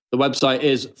The website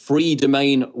is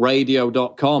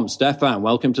freedomainradio.com. Stefan,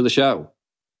 welcome to the show.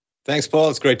 Thanks, Paul.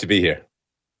 It's great to be here.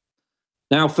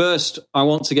 Now, first, I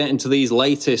want to get into these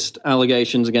latest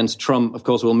allegations against Trump. Of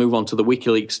course, we'll move on to the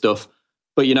WikiLeaks stuff.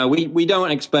 But, you know, we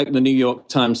don't expect the New York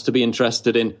Times to be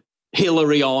interested in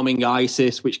Hillary arming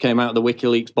ISIS, which came out of the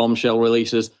WikiLeaks bombshell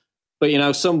releases. But, you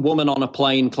know, some woman on a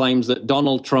plane claims that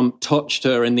Donald Trump touched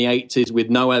her in the 80s with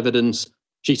no evidence.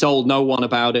 She told no one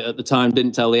about it at the time,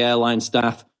 didn't tell the airline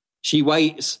staff. She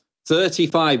waits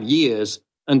 35 years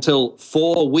until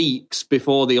 4 weeks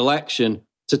before the election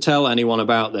to tell anyone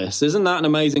about this. Isn't that an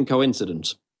amazing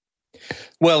coincidence?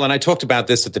 Well, and I talked about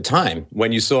this at the time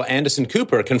when you saw Anderson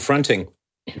Cooper confronting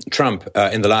Trump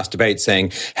in the last debate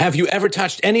saying, have you ever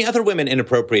touched any other women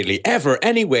inappropriately, ever,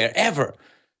 anywhere, ever?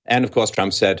 And of course,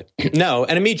 Trump said no.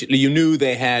 And immediately you knew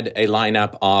they had a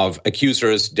lineup of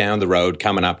accusers down the road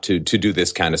coming up to do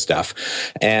this kind of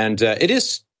stuff. And it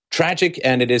is tragic,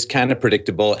 and it is kind of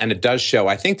predictable, and it does show,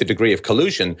 I think, the degree of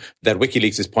collusion that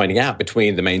WikiLeaks is pointing out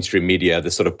between the mainstream media, the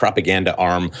sort of propaganda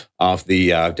arm of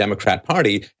the Democrat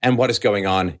Party, and what is going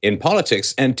on in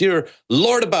politics. And dear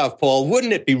Lord above, Paul,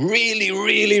 wouldn't it be really,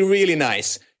 really, really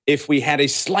nice if we had a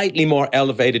slightly more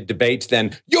elevated debate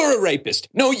than, you're a rapist,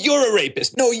 no, you're a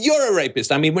rapist, no, you're a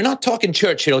rapist. I mean, we're not talking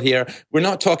Churchill here. We're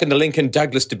not talking the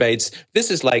Lincoln-Douglas debates. This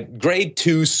is like grade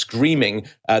 2 screaming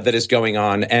that is going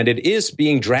on, and it is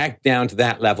being dragged down to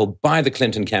that level by the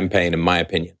Clinton campaign, in my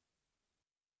opinion.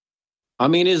 I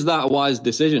mean, is that a wise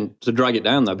decision to drag it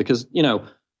down, though? Because, you know,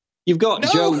 you've got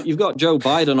Joe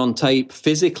Biden on tape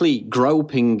physically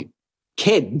groping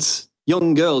kids,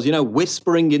 young girls, you know,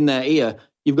 whispering in their ear.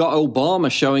 You've got Obama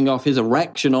showing off his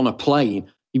erection on a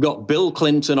plane. You've got Bill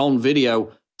Clinton on video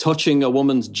touching a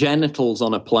woman's genitals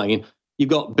on a plane.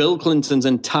 You've got Bill Clinton's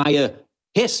entire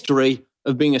history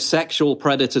of being a sexual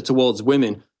predator towards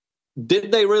women.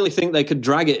 Did they really think they could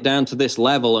drag it down to this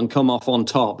level and come off on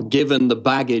top, given the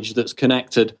baggage that's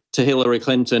connected to Hillary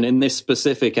Clinton in this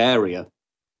specific area?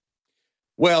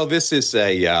 Well, this is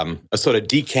a sort of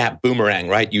decap boomerang,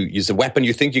 right? You use a weapon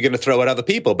you think you're going to throw at other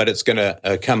people, but it's going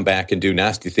to come back and do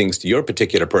nasty things to your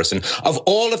particular person. Of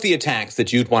all of the attacks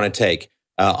that you'd want to take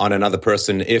on another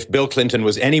person, if Bill Clinton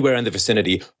was anywhere in the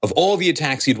vicinity, of all the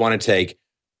attacks you'd want to take,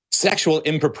 sexual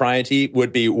impropriety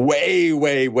would be way,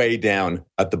 way, way down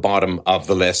at the bottom of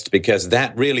the list, because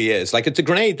that really is like, it's a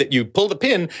grenade that you pull the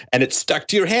pin and it's stuck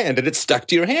to your hand, and it's stuck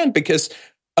to your hand because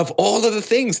of all of the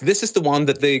things, this is the one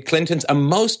that the Clintons are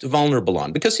most vulnerable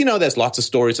on. Because, you know, there's lots of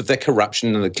stories of their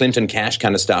corruption and the Clinton cash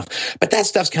kind of stuff. But that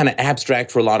stuff's kind of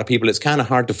abstract for a lot of people. It's kind of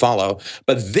hard to follow.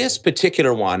 But this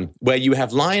particular one, where you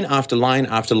have line after line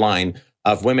after line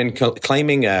of women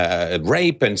claiming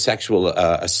rape and sexual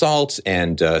assault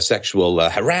and sexual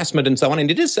harassment and so on. And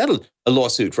it is settled a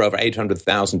lawsuit for over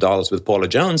 $800,000 with Paula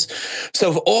Jones. So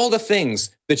of all the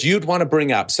things that you'd want to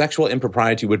bring up, sexual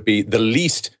impropriety would be the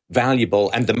least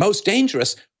valuable and the most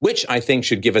dangerous, which I think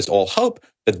should give us all hope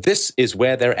that this is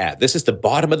where they're at. This is the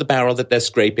bottom of the barrel that they're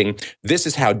scraping. This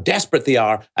is how desperate they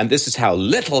are, and this is how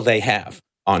little they have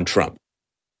on Trump.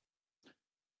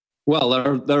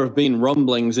 Well, there have been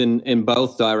rumblings in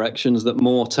both directions that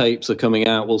more tapes are coming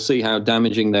out. We'll see how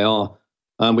damaging they are.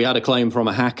 We had a claim from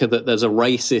a hacker that there's a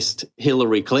racist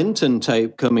Hillary Clinton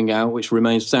tape coming out, which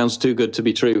sounds too good to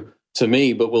be true to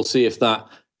me, but we'll see if that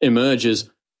emerges.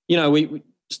 You know,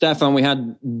 Stefan, we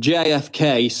had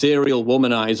JFK, serial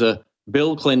womanizer,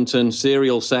 Bill Clinton,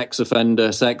 serial sex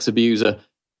offender, sex abuser,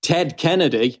 Ted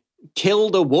Kennedy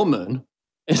killed a woman.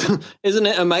 Isn't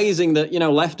it amazing that, you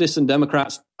know, leftists and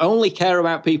Democrats only care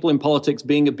about people in politics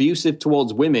being abusive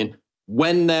towards women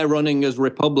when they're running as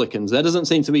Republicans? There doesn't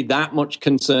seem to be that much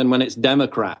concern when it's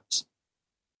Democrats.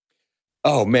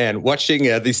 Oh, man, watching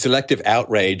the selective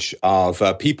outrage of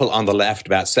people on the left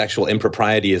about sexual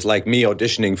impropriety is like me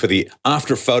auditioning for the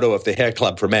after photo of the Hair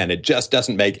Club for Men. It just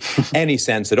doesn't make any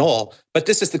sense at all. But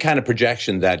this is the kind of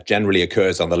projection that generally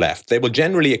occurs on the left. They will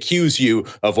generally accuse you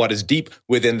of what is deep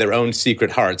within their own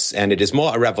secret hearts, and it is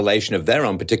more a revelation of their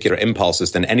own particular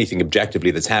impulses than anything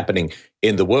objectively that's happening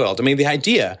in the world. I mean, the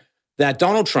idea that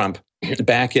Donald Trump,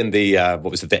 back in the,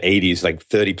 the 80s, like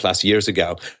 30 plus years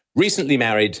ago, recently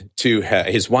married to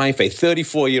his wife, a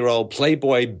 34-year-old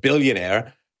Playboy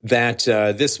billionaire, that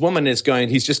this woman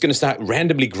he's just going to start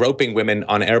randomly groping women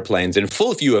on airplanes in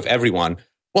full view of everyone.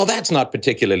 Well, that's not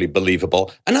particularly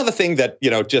believable. Another thing that,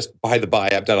 you know, just by the by,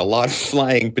 I've done a lot of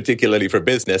flying, particularly for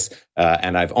business,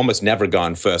 and I've almost never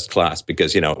gone first class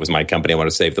because, you know, it was my company. I want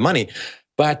to save the money.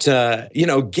 But, you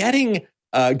know, getting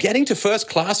to first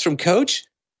class from Coach,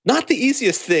 not the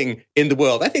easiest thing in the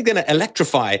world. I think they're going to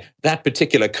electrify that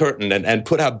particular curtain and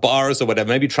put up bars or whatever.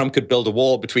 Maybe Trump could build a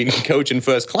wall between coach and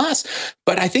first class.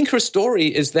 But I think her story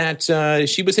is that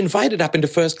she was invited up into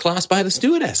first class by the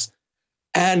stewardess.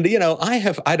 And,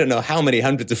 I don't know how many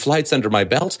hundreds of flights under my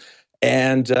belt.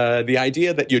 And the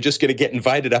idea that you're just going to get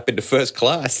invited up into first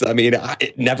class, I mean,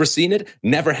 never seen it,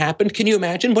 never happened. Can you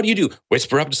imagine? What do?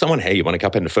 Whisper up to someone, hey, you want to come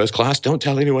up into first class? Don't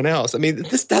tell anyone else. I mean,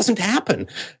 this doesn't happen.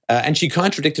 And she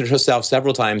contradicted herself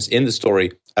several times in the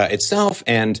story itself.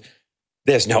 And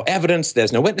there's no evidence,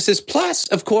 there's no witnesses. Plus,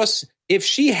 of course, if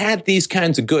she had these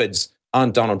kinds of goods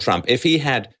on Donald Trump, if he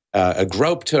had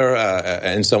groped her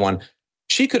and so on,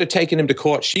 she could have taken him to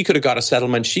court. She could have got a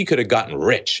settlement. She could have gotten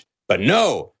rich. But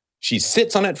no. She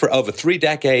sits on it for over 3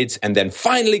 decades and then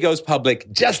finally goes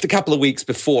public just a couple of weeks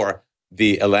before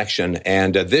the election.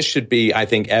 And this should be, I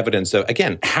think, evidence of,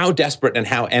 again, how desperate and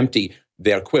how empty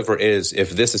their quiver is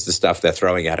if this is the stuff they're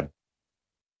throwing at him.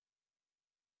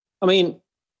 I mean,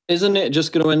 isn't it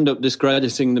just going to end up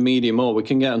discrediting the media more? We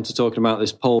can get into talking about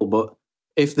this poll, but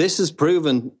if this is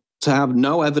proven to have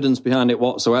no evidence behind it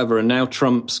whatsoever, and now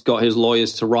Trump's got his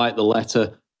lawyers to write the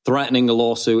letter threatening a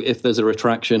lawsuit if there's a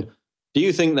retraction, do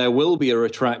you think there will be a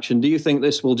retraction? Do you think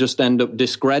this will just end up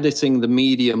discrediting the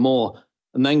media more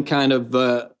and then kind of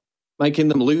making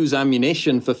them lose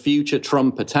ammunition for future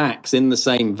Trump attacks in the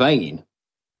same vein?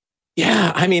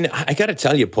 Yeah, I mean, I got to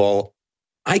tell you, Paul,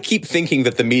 I keep thinking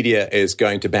that the media is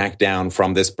going to back down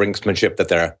from this brinksmanship that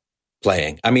they're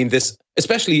playing. I mean, this,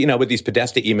 especially, with these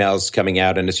Podesta emails coming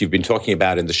out, and as you've been talking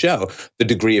about in the show, the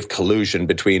degree of collusion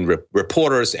between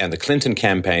reporters and the Clinton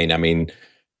campaign. I mean,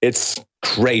 it's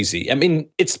crazy. I mean,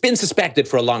 it's been suspected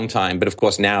for a long time, but of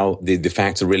course now the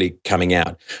facts are really coming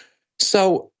out.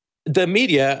 So the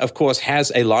media, of course,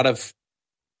 has a lot of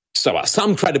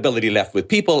some credibility left with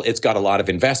people. It's got a lot of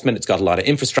investment. It's got a lot of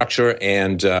infrastructure.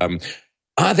 And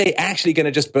are they actually going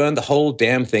to just burn the whole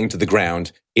damn thing to the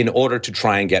ground in order to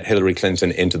try and get Hillary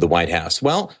Clinton into the White House?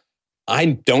 Well, I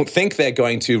don't think they're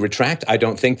going to retract. I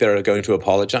don't think they're going to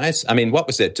apologize. I mean, what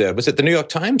was it? Was it the New York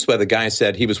Times where the guy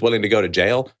said he was willing to go to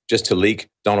jail just to leak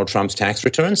Donald Trump's tax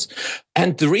returns?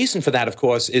 And the reason for that, of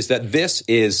course, is that this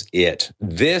is it.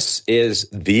 This is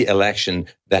the election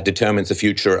that determines the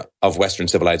future of Western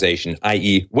civilization,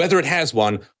 i.e., whether it has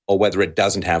one or whether it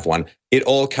doesn't have one. It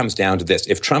all comes down to this.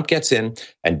 If Trump gets in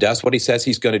and does what he says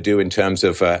he's going to do in terms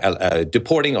of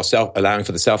deporting or allowing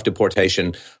for the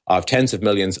self-deportation of tens of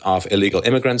millions of illegal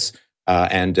immigrants,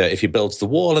 and if he builds the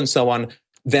wall and so on,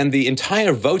 then the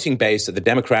entire voting base that the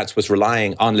Democrats was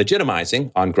relying on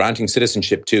legitimizing, on granting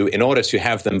citizenship to, in order to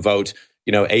have them vote,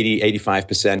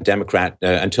 85% Democrat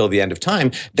until the end of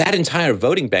time, that entire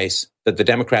voting base that the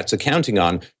Democrats are counting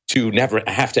on to never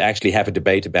have to actually have a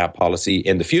debate about policy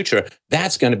in the future,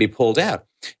 that's going to be pulled out.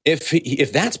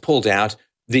 If that's pulled out,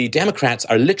 the Democrats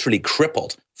are literally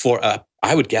crippled for,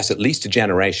 I would guess, at least a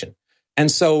generation.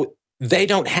 And so they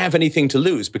don't have anything to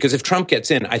lose, because if Trump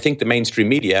gets in, I think the mainstream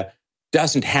media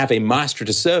doesn't have a master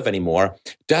to serve anymore,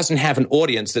 doesn't have an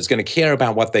audience that's going to care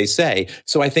about what they say.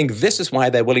 So I think this is why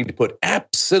they're willing to put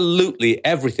absolutely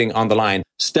everything on the line.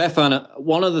 Stefan,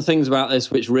 one of the things about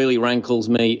this which really rankles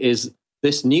me is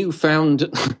this newfound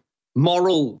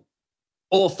moral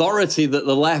authority that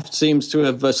the left seems to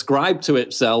have ascribed to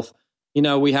itself.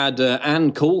 We had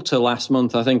Ann Coulter last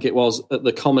month, I think it was, at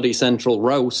the Comedy Central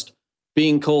roast,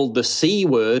 being called the C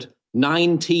word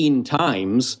 19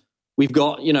 times. We've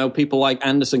got, people like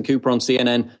Anderson Cooper on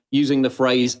CNN using the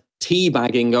phrase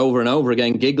teabagging over and over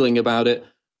again, giggling about it.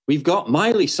 We've got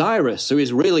Miley Cyrus, who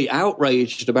is really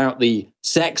outraged about the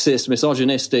sexist,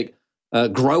 misogynistic,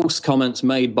 gross comments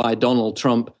made by Donald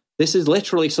Trump. This is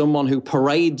literally someone who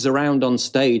parades around on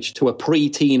stage to a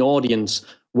preteen audience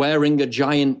wearing a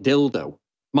giant dildo.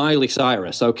 Miley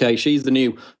Cyrus, okay, she's the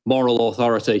new moral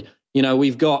authority.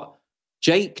 We've got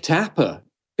Jake Tapper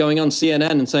going on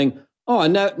CNN and saying,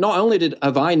 not only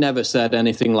have I never said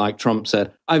anything like Trump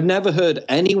said, I've never heard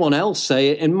anyone else say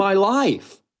it in my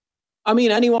life. I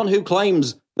mean, anyone who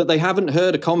claims that they haven't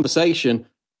heard a conversation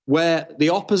where the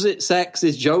opposite sex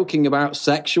is joking about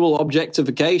sexual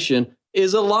objectification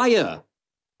is a liar.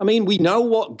 I mean, we know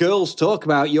what girls talk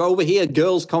about. You overhear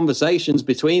girls' conversations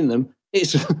between them.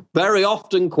 It's very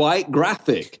often quite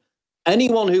graphic.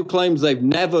 Anyone who claims they've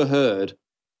never heard,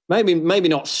 maybe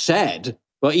not said,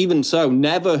 but even so,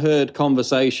 never heard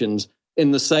conversations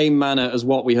in the same manner as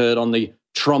what we heard on the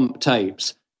Trump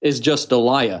tapes is just a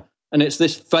liar. And it's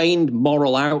this feigned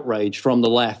moral outrage from the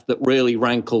left that really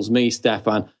rankles me,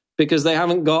 Stefan, because they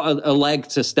haven't got a leg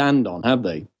to stand on, have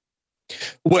they?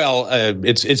 Well,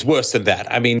 it's worse than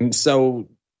that. I mean, so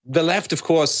the left, of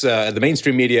course, the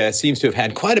mainstream media seems to have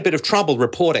had quite a bit of trouble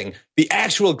reporting the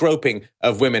actual groping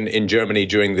of women in Germany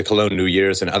during the Cologne New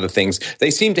Year's and other things.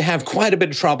 They seem to have quite a bit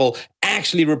of trouble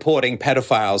actually reporting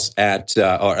pedophiles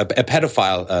or a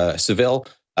pedophile Seville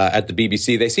at the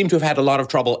BBC. They seem to have had a lot of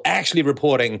trouble actually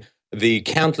reporting the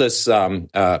countless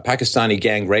Pakistani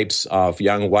gang rapes of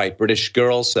young white British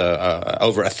girls,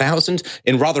 over 1,000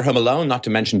 in Rotherham alone, not to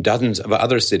mention dozens of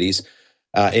other cities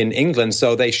in England.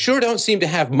 So they sure don't seem to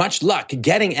have much luck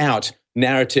getting out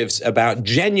narratives about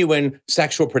genuine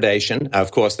sexual predation.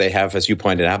 Of course, they have, as you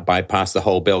pointed out, bypassed the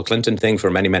whole Bill Clinton thing for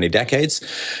many, many decades.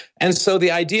 And so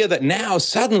the idea that now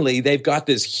suddenly they've got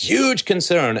this huge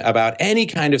concern about any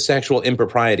kind of sexual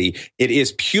impropriety, it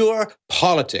is pure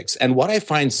politics. And what I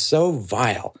find so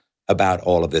vile about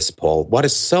all of this, Paul,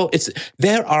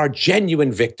 there are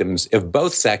genuine victims of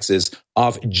both sexes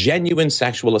of genuine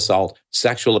sexual assault,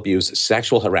 sexual abuse,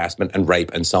 sexual harassment, and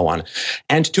rape, and so on.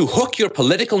 And to hook your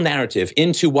political narrative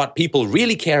into what people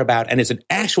really care about and is an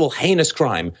actual heinous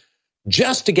crime,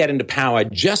 just to get into power,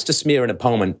 just to smear an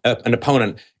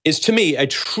opponent, is to me a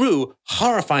true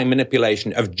horrifying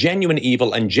manipulation of genuine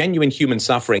evil and genuine human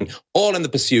suffering, all in the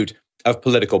pursuit of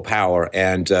political power.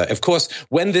 And of course,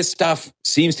 when this stuff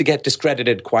seems to get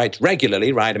discredited quite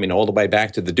regularly, right? I mean, all the way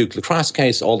back to the Duke Lacrosse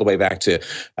case, all the way back to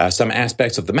some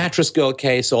aspects of the Mattress Girl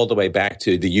case, all the way back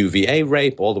to the UVA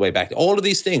rape, all the way back to all of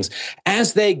these things,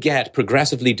 as they get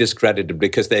progressively discredited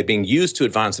because they're being used to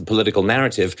advance a political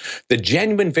narrative, the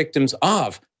genuine victims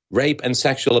of rape and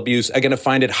sexual abuse are going to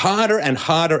find it harder and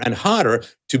harder and harder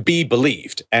to be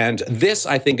believed. And this,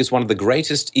 I think, is one of the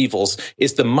greatest evils,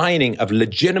 is the mining of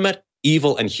legitimate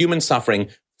evil and human suffering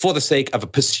for the sake of a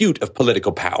pursuit of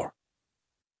political power.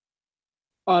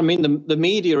 I mean, the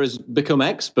media has become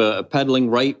expert at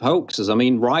peddling rape hoaxes. I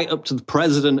mean, right up to the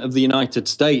president of the United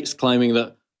States claiming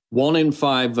that 1 in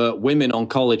 5 women on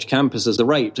college campuses are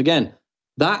raped. Again,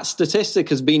 that statistic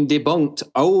has been debunked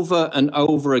over and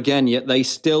over again, yet they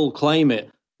still claim it.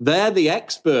 They're the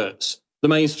experts, the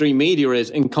mainstream media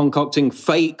is, in concocting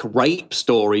fake rape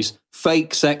stories,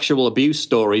 fake sexual abuse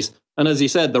stories. And as you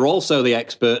said, they're also the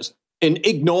experts in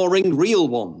ignoring real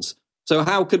ones. So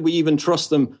how could we even trust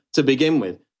them to begin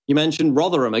with? You mentioned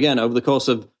Rotherham, again, over the course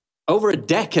of over a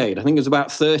decade, I think it was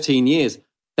about 13 years,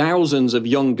 thousands of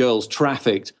young girls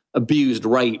trafficked, abused,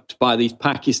 raped by these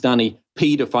Pakistani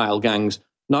paedophile gangs.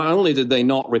 Not only did they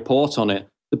not report on it,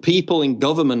 the people in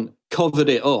government covered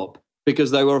it up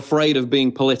because they were afraid of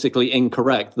being politically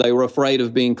incorrect. They were afraid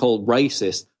of being called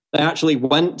racist. They actually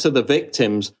went to the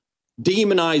victims,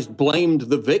 demonized, blamed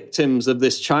the victims of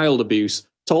this child abuse,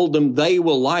 told them they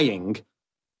were lying,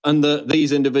 and that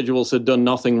these individuals had done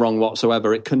nothing wrong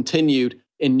whatsoever. It continued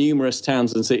in numerous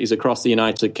towns and cities across the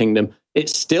United Kingdom.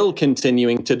 It's still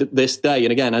continuing to this day.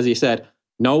 And again, as you said,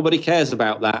 nobody cares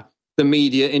about that. The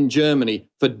media in Germany,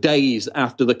 for days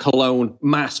after the Cologne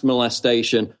mass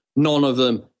molestation, none of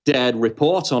them dared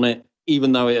report on it,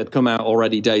 even though it had come out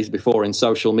already days before in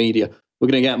social media. We're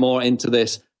going to get more into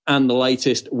this and the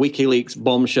latest WikiLeaks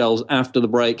bombshells after the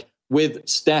break with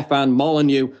Stefan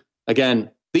Molyneux. Again,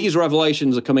 these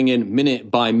revelations are coming in minute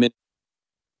by minute.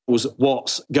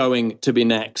 What's going to be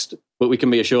next? But we can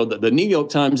be assured that the New York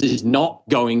Times is not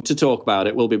going to talk about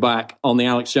it. We'll be back on the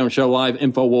Alex Jones Show Live,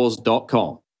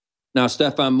 Infowars.com. Now,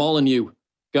 Stefan Molyneux,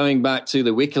 going back to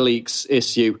the WikiLeaks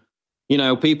issue, you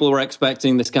know, people were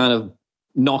expecting this kind of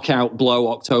knockout blow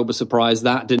October surprise.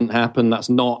 That didn't happen. That's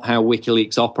not how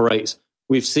WikiLeaks operates.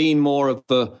 We've seen more of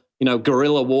the,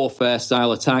 guerrilla warfare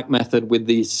style attack method with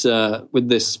this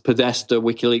Podesta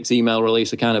WikiLeaks email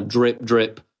release, a kind of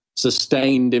drip,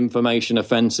 sustained information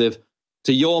offensive.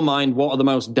 To your mind, what are the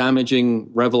most damaging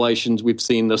revelations we've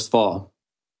seen thus far?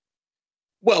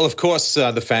 Well, of course,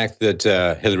 the fact that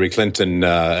Hillary Clinton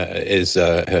her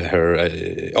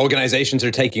organizations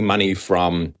are taking money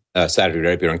from Saudi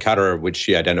Arabia and Qatar, which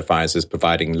she identifies as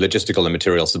providing logistical and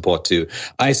material support to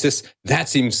ISIS. That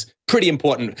seems pretty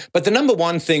important. But the number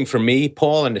one thing for me,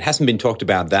 Paul, and it hasn't been talked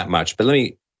about that much, but let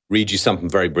me read you something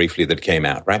very briefly that came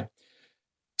out, right?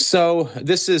 So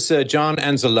this is John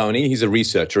Anzalone. He's a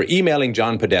researcher emailing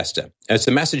John Podesta. It's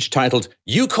a message titled,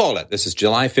 "You Call It." This is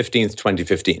July 15th,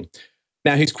 2015.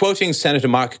 Now, he's quoting Senator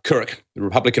Mark Kirk, the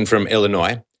Republican from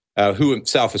Illinois, who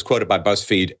himself is quoted by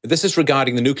BuzzFeed. This is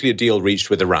regarding the nuclear deal reached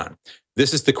with Iran.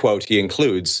 This is the quote he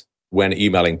includes when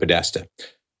emailing Podesta.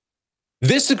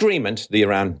 "This agreement," the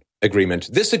Iran agreement,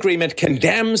 "this agreement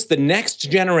condemns the next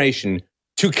generation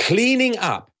to cleaning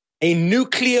up a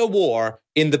nuclear war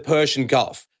in the Persian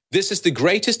Gulf. This is the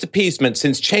greatest appeasement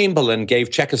since Chamberlain gave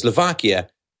Czechoslovakia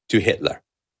to Hitler."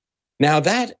 Now,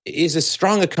 that is as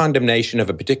strong a condemnation of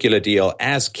a particular deal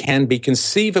as can be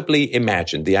conceivably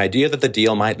imagined. The idea that the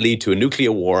deal might lead to a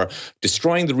nuclear war,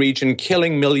 destroying the region,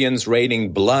 killing millions,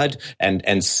 raining blood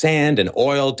and sand and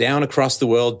oil down across the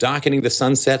world, darkening the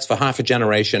sunsets for half a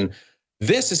generation.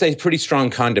 This is a pretty strong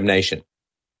condemnation.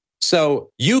 So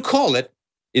you call it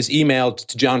is emailed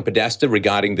to John Podesta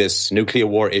regarding this nuclear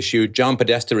war issue. John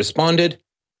Podesta responded,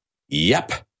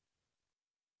 Yep.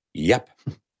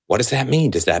 What does that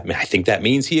mean? I think that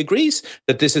means he agrees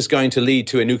that this is going to lead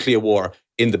to a nuclear war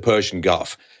in the Persian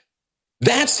Gulf.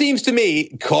 That seems to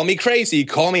me, call me crazy,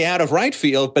 call me out of right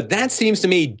field, but that seems to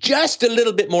me just a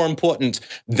little bit more important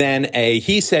than a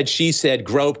he said, she said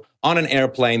grope on an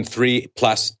airplane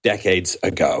 3+ decades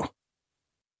ago.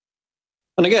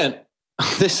 And again,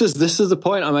 this is the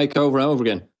point I make over and over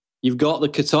again. You've got the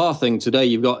Qatar thing today.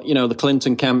 You've got, the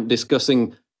Clinton camp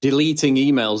discussing deleting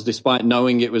emails despite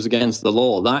knowing it was against the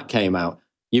law. That came out.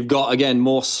 You've got, again,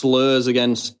 more slurs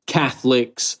against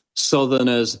Catholics,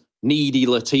 Southerners, needy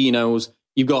Latinos.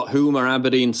 You've got Huma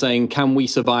Abedin saying, can we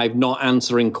survive not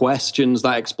answering questions?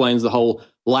 That explains the whole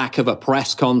lack of a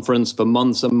press conference for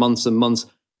months and months and months.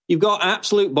 You've got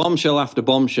absolute bombshell after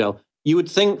bombshell. You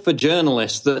would think for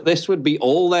journalists that this would be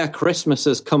all their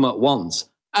Christmases come at once.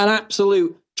 An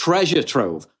absolute treasure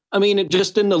trove. I mean,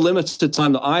 just in the limited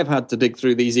time that I've had to dig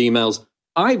through these emails,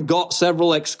 I've got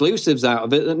several exclusives out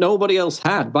of it that nobody else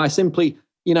had by simply,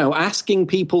 asking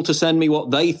people to send me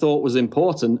what they thought was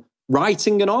important,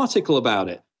 writing an article about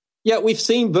it. Yet we've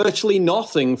seen virtually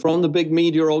nothing from the big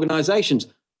media organizations.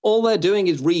 All they're doing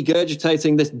is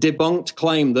regurgitating this debunked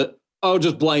claim that,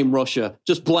 just blame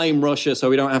Russia so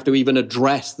we don't have to even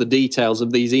address the details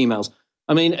of these emails.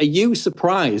 I mean, are you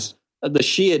surprised at the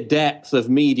sheer depth of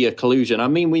media collusion? I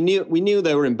mean, we knew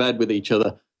they were in bed with each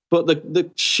other, but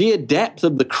the sheer depth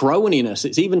of the croniness,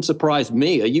 it's even surprised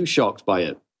me. Are you shocked by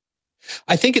it?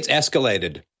 I think it's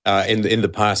escalated in the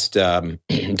past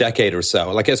decade or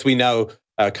so. Like, as we know,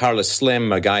 Carlos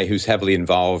Slim, a guy who's heavily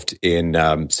involved in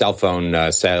cell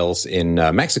phone sales in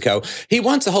Mexico, he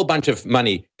wants a whole bunch of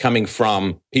money coming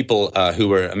from people who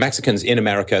were Mexicans in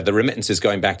America, the remittances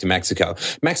going back to Mexico.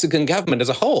 Mexican government as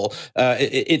a whole,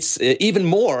 it's even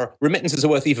more, remittances are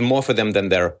worth even more for them than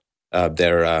their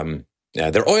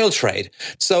oil trade.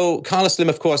 So Carlos Slim,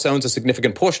 of course, owns a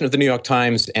significant portion of the New York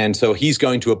Times, and so he's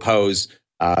going to oppose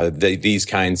these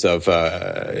kinds of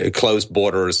closed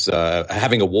borders,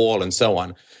 having a wall and so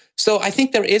on. So I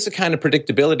think there is a kind of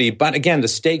predictability, but again, the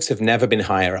stakes have never been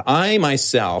higher. I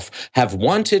myself have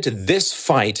wanted this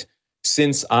fight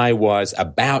since I was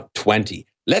about 20.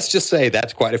 Let's just say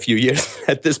that's quite a few years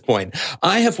at this point.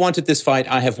 I have wanted this fight.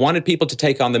 I have wanted people to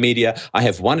take on the media. I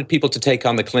have wanted people to take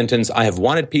on the Clintons. I have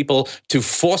wanted people to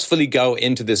forcefully go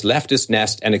into this leftist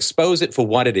nest and expose it for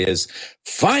what it is.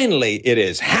 Finally, it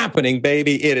is happening,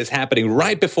 baby. It is happening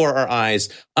right before our eyes.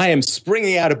 I am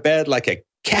springing out of bed like a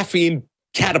caffeine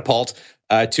catapult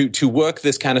to work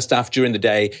this kind of stuff during the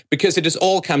day, because it has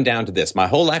all come down to this. My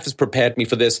whole life has prepared me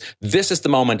for this. This is the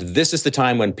moment. This is the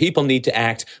time when people need to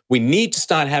act. We need to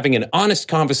start having an honest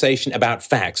conversation about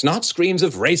facts, not screams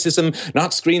of racism,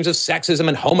 not screams of sexism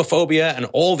and homophobia and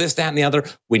all this, that, and the other.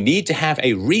 We need to have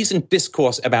a reasoned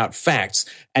discourse about facts.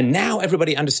 And now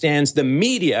everybody understands the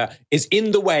media is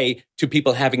in the way to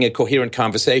people having a coherent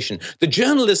conversation. The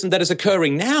journalism that is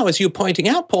occurring now, as you're pointing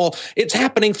out, Paul, it's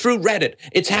happening through Reddit.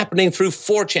 It's happening through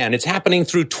 4chan. It's happening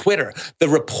through Twitter. The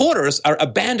reporters are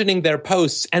abandoning their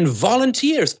posts, and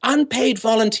volunteers, unpaid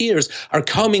volunteers, are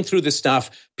combing through this stuff.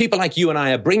 People like you and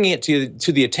I are bringing it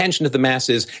to the attention of the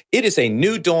masses. It is a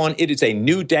new dawn. It is a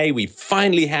new day. We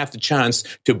finally have the chance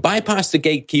to bypass the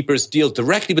gatekeepers, deal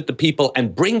directly with the people,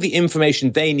 and bring the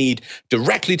information they need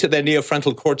directly to their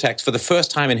neofrontal cortex for the first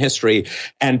time in history.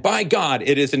 And by God,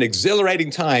 it is an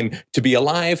exhilarating time to be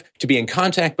alive, to be in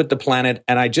contact with the planet.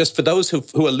 And I just, for those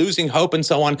who are losing hope and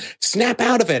so on, snap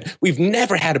out of it. We've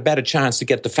never had a better chance to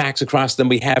get the facts across than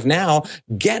we have now.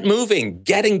 Get moving,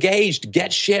 get engaged,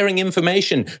 get sharing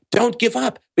information. Don't give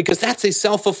up, because that's a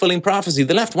self-fulfilling prophecy.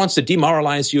 The left wants to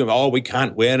demoralize you and, we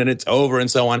can't win and it's over and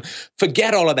so on.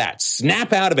 Forget all of that.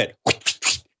 Snap out of it.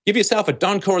 Give yourself a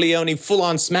Don Corleone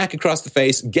full-on smack across the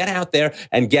face. Get out there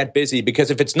and get busy, because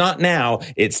if it's not now,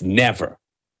 it's never.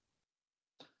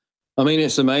 I mean,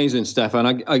 it's amazing,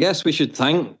 Stefan. I guess we should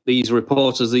thank these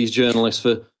reporters, these journalists,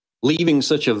 for leaving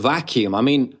such a vacuum. I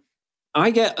mean,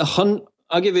 I'll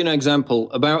give you an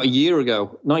example. About a year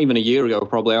ago, not even a year ago,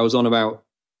 probably, I was on about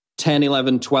 10,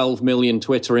 11, 12 million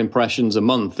Twitter impressions a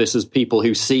month. This is people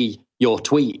who see your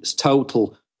tweets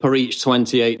total per each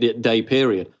 28-day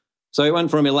period. So it went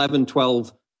from 11,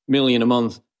 12 million a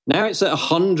month. Now it's at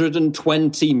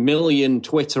 120 million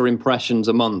Twitter impressions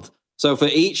a month. So for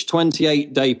each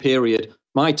 28-day period,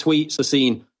 my tweets are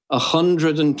seen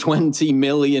 120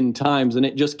 million times, and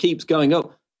it just keeps going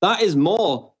up. That is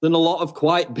more than a lot of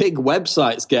quite big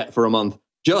websites get for a month.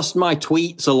 Just my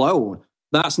tweets alone.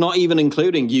 That's not even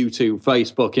including YouTube,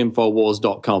 Facebook,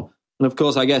 Infowars.com. And of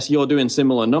course, I guess you're doing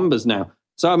similar numbers now.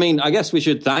 So, I mean, I guess we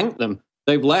should thank them.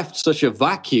 They've left such a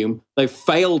vacuum. They've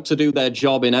failed to do their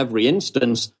job in every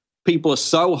instance. People are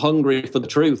so hungry for the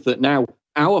truth that now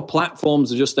our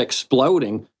platforms are just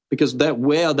exploding because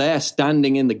we're there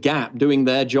standing in the gap doing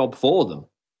their job for them.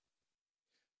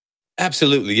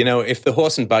 Absolutely. You know, if the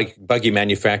horse and buggy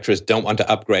manufacturers don't want to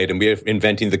upgrade and we're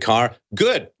inventing the car,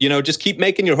 good. You know, just keep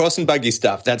making your horse and buggy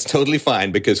stuff. That's totally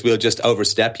fine because we'll just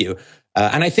overstep you.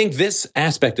 And I think this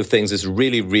aspect of things is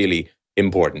really, really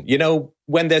important. You know,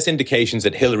 when there's indications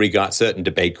that Hillary got certain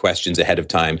debate questions ahead of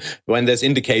time, when there's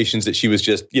indications that she was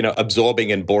just, you know,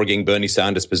 absorbing and borging Bernie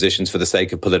Sanders positions for the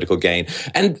sake of political gain.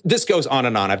 And this goes on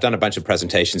and on. I've done a bunch of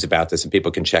presentations about this and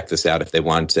people can check this out if they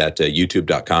want at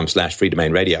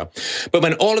youtube.com/freedomainradio. But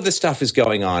when all of this stuff is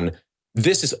going on,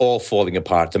 this is all falling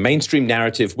apart. The mainstream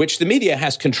narrative, which the media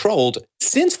has controlled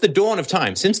since the dawn of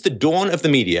time, since the dawn of the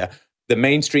media, the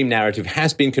mainstream narrative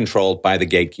has been controlled by the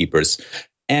gatekeepers.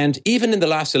 And even in the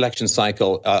last election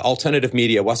cycle, alternative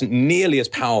media wasn't nearly as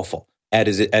powerful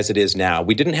as it is now.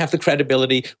 We didn't have the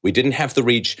credibility. We didn't have the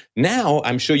reach. Now,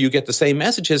 I'm sure you get the same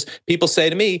messages. People say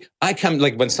to me, I come,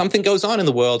 like when something goes on in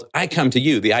the world, I come to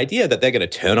you. The idea that they're going to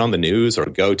turn on the news or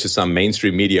go to some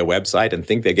mainstream media website and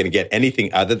think they're going to get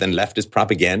anything other than leftist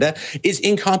propaganda is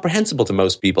incomprehensible to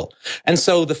most people. And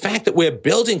so the fact that we're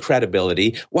building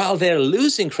credibility while they're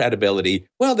losing credibility,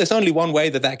 well, there's only one way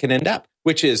that can end up,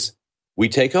 which is we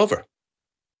take over.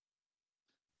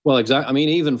 Well, exactly. I mean,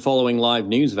 even following live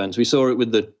news events, we saw it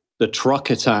with the truck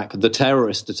attack, the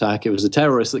terrorist attack. It was the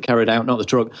terrorists that carried out, not the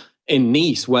truck, in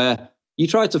Nice, where you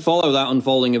tried to follow that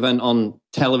unfolding event on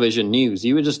television news.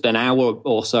 You were just an hour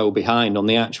or so behind on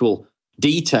the actual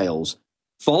details.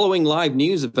 Following live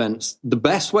news events, the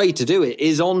best way to do it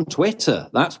is on Twitter.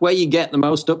 That's where you get the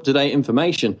most up-to-date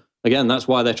information. Again, that's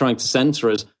why they're trying to censor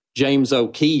us. James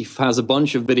O'Keefe has a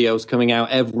bunch of videos coming out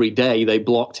every day. They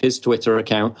blocked his Twitter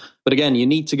account. But again, you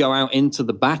need to go out into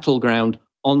the battleground,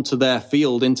 onto their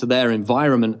field, into their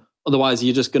environment. Otherwise,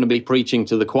 you're just going to be preaching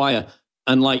to the choir.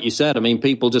 And like you said, I mean,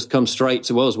 people just come straight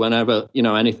to us whenever, you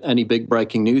know, any big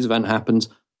breaking news event happens.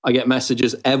 I get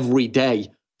messages every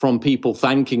day from people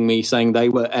thanking me, saying they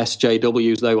were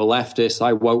SJWs, they were leftists,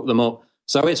 I woke them up.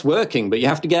 So it's working, but you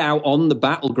have to get out on the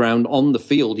battleground, on the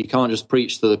field. You can't just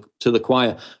preach to the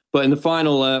choir. But in the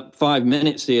final 5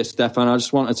 minutes here, Stefan, I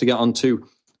just wanted to get on to,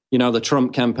 you know, the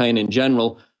Trump campaign in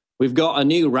general. We've got a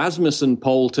new Rasmussen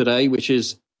poll today, which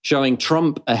is showing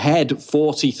Trump ahead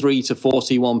 43 to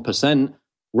 41%.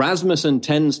 Rasmussen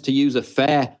tends to use a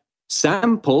fair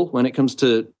sample when it comes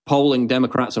to polling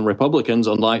Democrats and Republicans,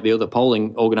 unlike the other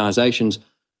polling organizations.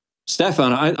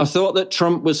 Stefan, I thought that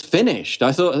Trump was finished.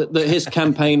 I thought that his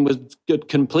campaign was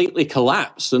completely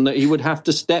collapsed and that he would have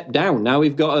to step down. Now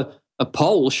we've got a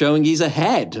poll showing he's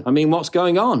ahead. I mean, what's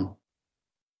going on?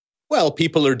 Well,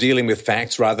 people are dealing with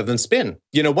facts rather than spin.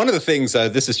 You know, one of the things,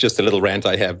 this is just a little rant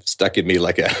I have stuck in me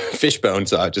like a fishbone,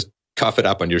 so I'll just cough it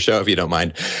up on your show if you don't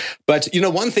mind. But, you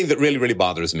know, one thing that really, really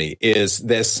bothers me is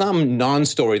there's some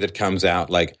non-story that comes out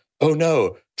like, oh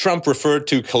no, Trump referred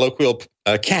to colloquial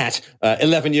cat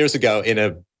 11 years ago in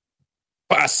a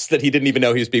bus that he didn't even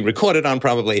know he was being recorded on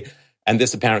probably. And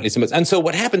this apparently is. And so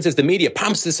what happens is the media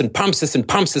pumps this and pumps this and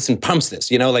pumps this and pumps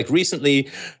this. You know, like recently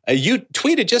you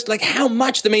tweeted just like how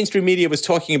much the mainstream media was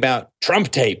talking about Trump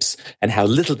tapes and how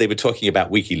little they were talking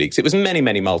about WikiLeaks. It was many,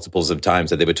 many multiples of times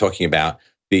that they were talking about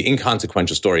the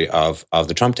inconsequential story of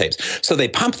the Trump tapes. So they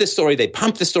pump this story, they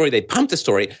pump this story, they pump the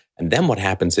story. And then what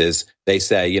happens is they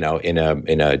say, you know, in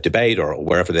a debate or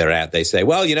wherever they're at, they say,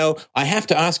 well, you know, I have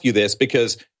to ask you this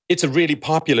because it's a really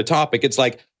popular topic. It's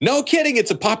like, no kidding,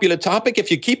 it's a popular topic.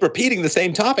 If you keep repeating the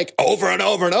same topic over and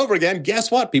over and over again, guess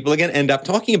what? People are going to end up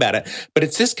talking about it. But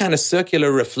it's this kind of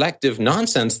circular reflective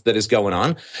nonsense that is going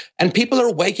on. And people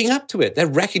are waking up to it. They're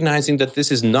recognizing that this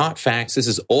is not facts. This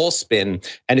is all spin.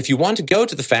 And if you want to go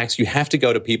to the facts, you have to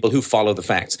go to people who follow the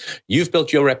facts. You've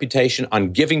built your reputation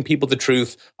on giving people the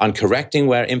truth, on correcting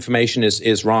where information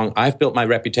is wrong. I've built my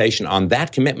reputation on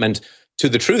that commitment to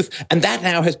the truth. And that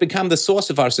now has become the source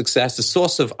of our success, the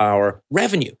source of our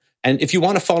revenue. And if you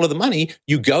want to follow the money,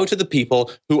 you go to the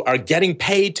people who are getting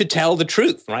paid to tell the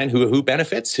truth, right? Who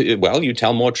benefits? Well, you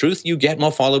tell more truth, you get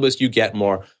more followers, you get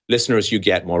more listeners, you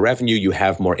get more revenue, you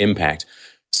have more impact.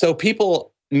 So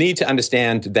people need to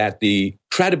understand that the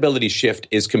credibility shift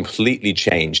is completely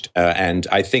changed. And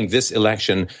I think this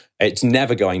election, it's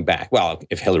never going back. Well,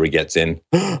 if Hillary gets in,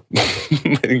 I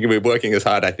think we're working as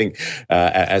hard,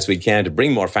 as we can to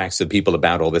bring more facts to people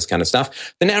about all this kind of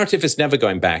stuff. The narrative is never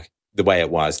going back the way it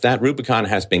was. That Rubicon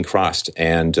has been crossed.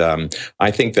 And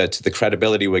I think that the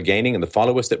credibility we're gaining and the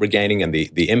followers that we're gaining and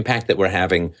the impact that we're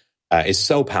having is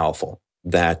so powerful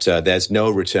that there's no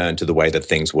return to the way that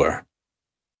things were.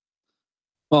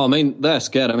 Well, I mean, they're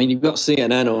scared. I mean, you've got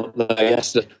CNN up there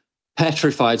yesterday,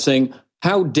 petrified, saying,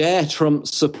 how dare Trump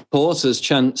supporters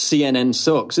chant CNN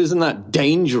sucks? Isn't that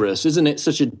dangerous? Isn't it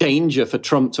such a danger for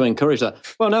Trump to encourage that?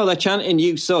 Well, no, they're chanting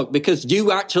you suck because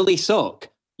you actually suck.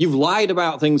 You've lied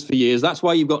about things for years. That's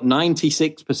why you've got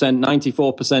 96%,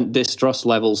 94% distrust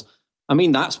levels. I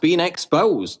mean, that's been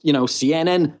exposed. You know,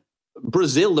 CNN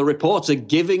Brazil, the reporter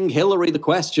giving Hillary the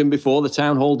question before the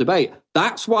town hall debate.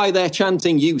 That's why they're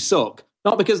chanting you suck.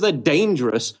 Not because they're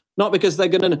dangerous, not because they're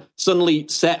going to suddenly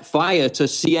set fire to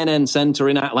CNN Center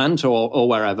in Atlanta or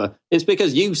wherever. It's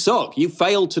because you suck. You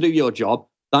failed to do your job.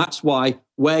 That's why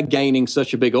we're gaining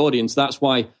such a big audience. That's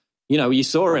why, you know, you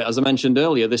saw it, as I mentioned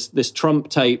earlier, this Trump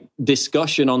tape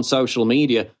discussion on social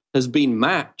media has been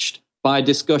matched by a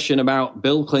discussion about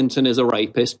Bill Clinton is a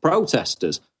rapist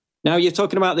protesters. Now, you're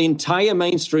talking about the entire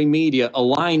mainstream media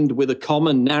aligned with a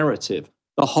common narrative.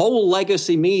 The whole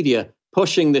legacy media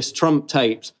pushing this Trump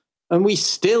tapes, and we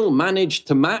still managed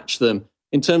to match them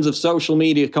in terms of social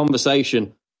media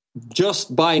conversation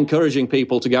just by encouraging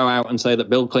people to go out and say that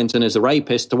Bill Clinton is a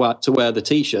rapist to wear the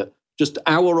T-shirt. Just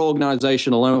our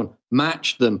organization alone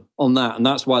matched them on that, and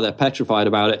that's why they're petrified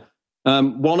about it.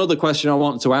 One other question I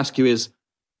wanted to ask you is,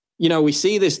 you know, we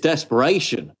see this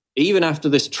desperation. Even after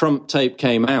this Trump tape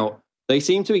came out, they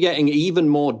seem to be getting even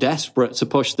more desperate to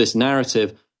push this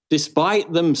narrative,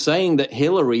 despite them saying that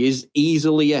Hillary is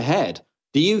easily ahead.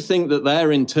 Do you think that their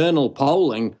internal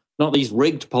polling, not these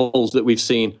rigged polls that we've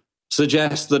seen,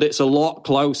 suggests that it's a lot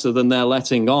closer than they're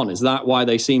letting on? Is that why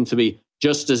they seem to be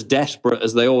just as desperate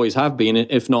as they always have been,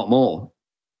 if not more?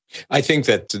 I think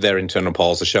that their internal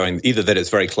polls are showing either that it's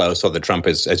very close or that Trump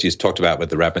is, as you talked about with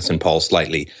the Rasmussen poll,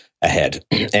 slightly ahead.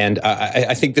 And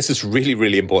I think this is really,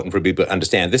 really important for people to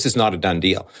understand. This is not a done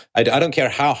deal. I don't care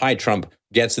how high Trump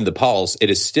gets in the polls. It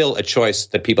is still a choice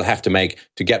that people have to make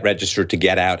to get registered, to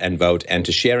get out and vote, and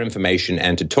to share information,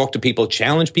 and to talk to people,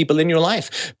 challenge people in your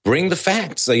life, bring the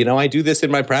facts. So, you know, I do this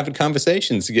in my private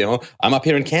conversations. You know, I'm up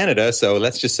here in Canada, so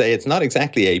let's just say it's not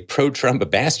exactly a pro-Trump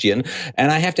bastion,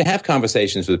 and I have to have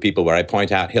conversations with people where I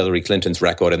point out Hillary Clinton's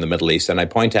record in the Middle East, and I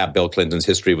point out Bill Clinton's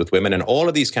history with women, and all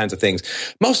of these kinds of things.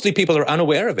 Mostly people are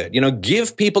unaware of it. You know,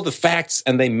 give people the facts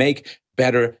and they make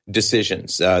better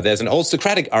decisions. There's an old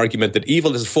Socratic argument that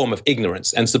evil is a form of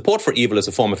ignorance, and support for evil is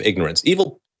a form of ignorance.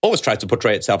 Evil always tries to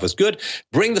portray itself as good.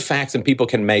 Bring the facts and people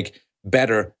can make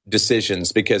better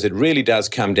decisions, because it really does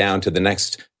come down to the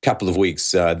next couple of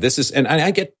weeks. And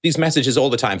I get these messages all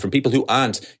the time from people who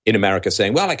aren't in America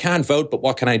saying, well, I can't vote, but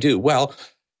what can I do? Well,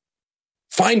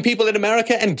 find people in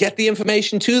America and get the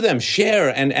information to them.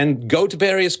 Share and go to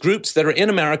various groups that are in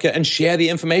America and share the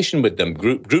information with them.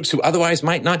 Groups who otherwise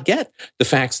might not get the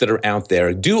facts that are out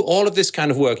there. Do all of this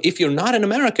kind of work. If you're not in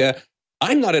America,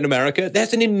 I'm not in America,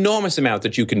 there's an enormous amount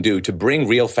that you can do to bring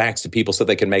real facts to people so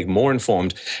they can make more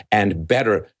informed and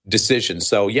better decisions.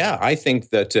 So, yeah, I think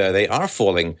that they are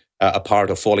falling apart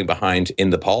or falling behind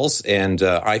in the polls. And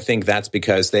I think that's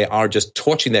because they are just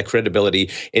torching their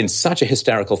credibility in such a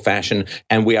hysterical fashion.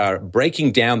 And we are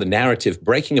breaking down the narrative,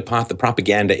 breaking apart the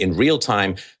propaganda in real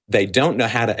time. They don't know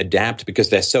how to adapt because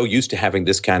they're so used to having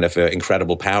this kind of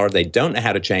incredible power. They don't know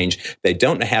how to change. They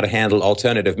don't know how to handle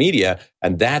alternative media.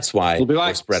 And that's why we'll be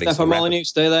back. Spreading Stefan Molyneux,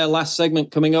 stay there. Last segment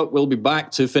coming up. We'll be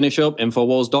back to finish up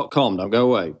Infowars.com. Don't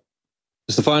go away.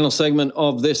 It's the final segment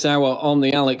of this hour on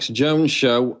the Alex Jones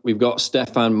Show. We've got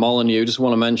Stefan Molyneux. Just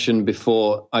want to mention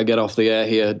before I get off the air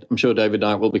here, I'm sure David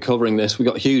Knight will be covering this. We've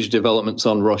got huge developments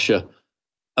on Russia.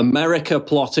 America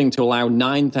plotting to allow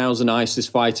 9,000 ISIS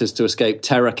fighters to escape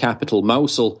terror capital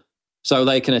Mosul so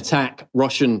they can attack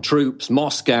Russian troops.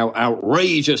 Moscow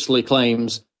outrageously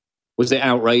claims. Was it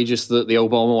outrageous that the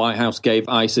Obama White House gave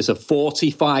ISIS a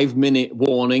 45-minute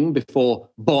warning before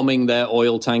bombing their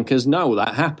oil tankers? No,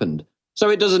 that happened. So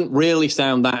it doesn't really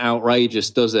sound that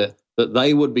outrageous, does it, that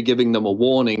they would be giving them a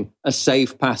warning, a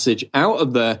safe passage out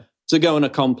of there to go and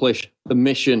accomplish the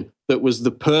mission that was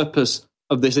the purpose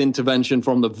of this intervention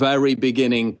from the very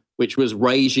beginning, which was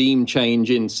regime change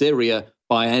in Syria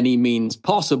by any means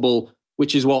possible,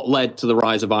 which is what led to the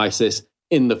rise of ISIS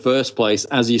in the first place,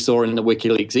 as you saw in the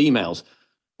WikiLeaks emails.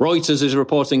 Reuters is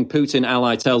reporting Putin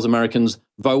ally tells Americans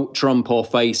vote Trump or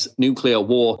face nuclear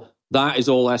war. That is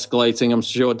all escalating. I'm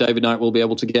sure David Knight will be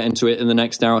able to get into it in the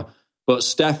next hour. But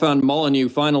Stefan Molyneux,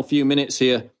 final few minutes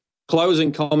here.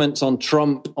 Closing comments on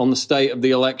Trump, on the state of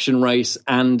the election race,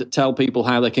 and tell people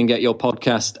how they can get your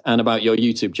podcast and about your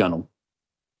YouTube channel.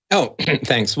 Oh,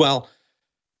 thanks. Well,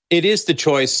 it is the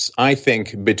choice, I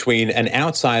think, between an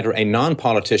outsider, a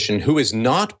non-politician who is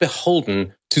not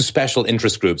beholden to special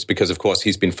interest groups because, of course,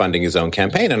 he's been funding his own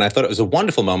campaign. And I thought it was a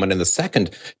wonderful moment in the second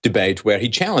debate where he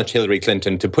challenged Hillary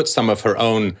Clinton to put some of her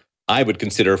own, I would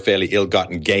consider, fairly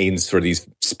ill-gotten gains for these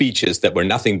speeches that were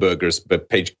nothing burgers, but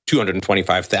paid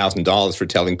 $225,000 for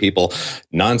telling people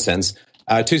nonsense,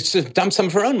 to dump some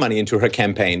of her own money into her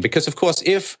campaign. Because, of course,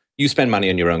 if you spend money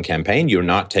on your own campaign, you're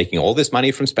not taking all this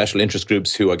money from special interest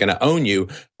groups who are going to own you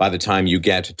by the time you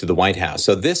get to the White House.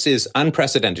 So this is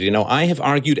unprecedented. You know, I have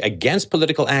argued against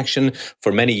political action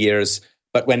for many years,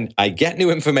 but when I get new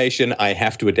information, I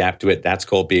have to adapt to it. That's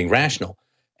called being rational.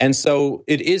 And so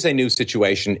it is a new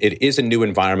situation. It is a new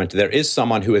environment. There is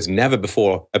someone who has never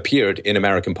before appeared in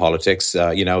American politics.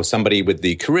 Somebody with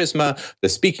the charisma, the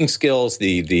speaking skills,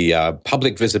 the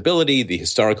public visibility, the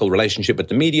historical relationship with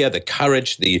the media, the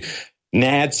courage, the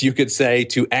nads, you could say,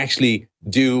 to actually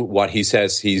do what he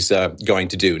says he's going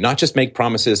to do. Not just make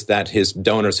promises that his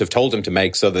donors have told him to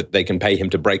make so that they can pay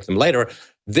him to break them later.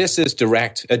 This is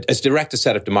as direct a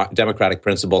set of democratic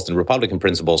principles and Republican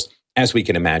principles as we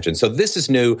can imagine. So this is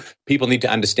new. People need to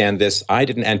understand this. I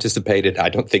didn't anticipate it. I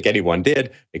don't think anyone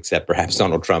did, except perhaps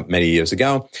Donald Trump many years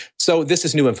ago. So this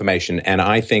is new information. And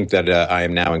I think that I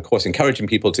am now, of course, encouraging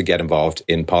people to get involved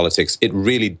in politics. It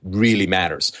really, really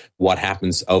matters what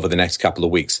happens over the next couple of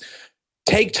weeks.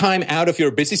 Take time out of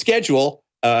your busy schedule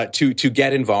to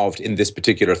get involved in this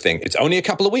particular thing. It's only a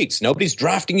couple of weeks. Nobody's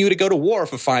drafting you to go to war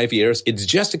for 5 years. It's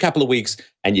just a couple of weeks,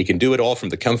 and you can do it all from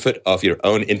the comfort of your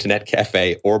own internet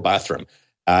cafe or bathroom.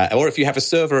 Or if you have a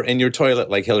server in your toilet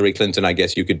like Hillary Clinton, I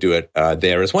guess you could do it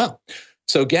there as well.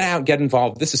 So get out, get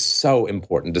involved. This is so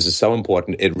important. This is so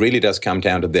important. It really does come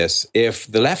down to this. If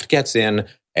the left gets in,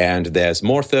 and there's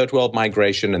more third world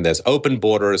migration, and there's open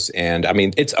borders, and I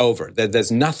mean, it's over.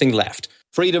 There's nothing left.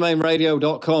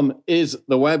 freedomainradio.com is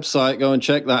the website. Go and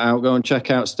check that out. Go and check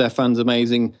out Stefan's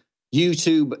amazing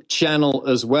YouTube channel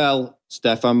as well.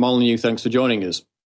 Stefan Molyneux, thanks for joining us.